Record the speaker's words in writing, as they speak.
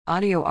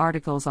Audio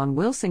articles on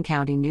Wilson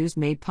County News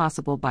made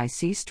possible by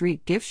C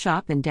Street Gift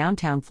Shop in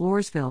downtown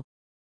Floresville.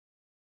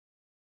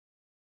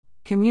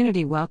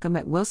 Community welcome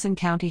at Wilson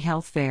County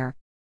Health Fair.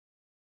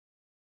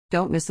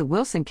 Don't miss the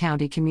Wilson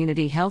County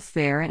Community Health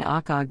Fair and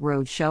Ocog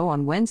Road Show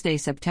on Wednesday,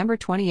 September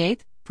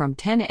 28th, from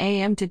 10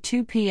 a.m. to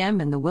 2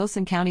 p.m. in the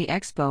Wilson County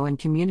Expo and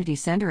Community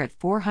Center at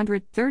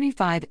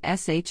 435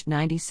 SH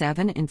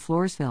 97 in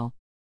Floresville.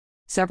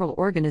 Several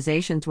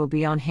organizations will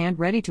be on hand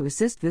ready to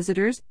assist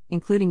visitors,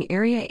 including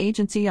Area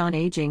Agency on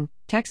Aging,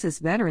 Texas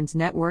Veterans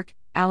Network,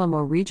 Alamo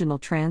Regional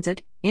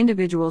Transit,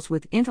 Individuals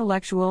with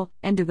Intellectual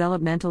and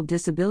Developmental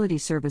Disability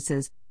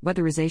Services,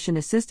 Weatherization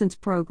Assistance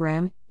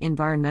Program,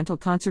 Environmental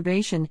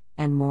Conservation,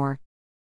 and more.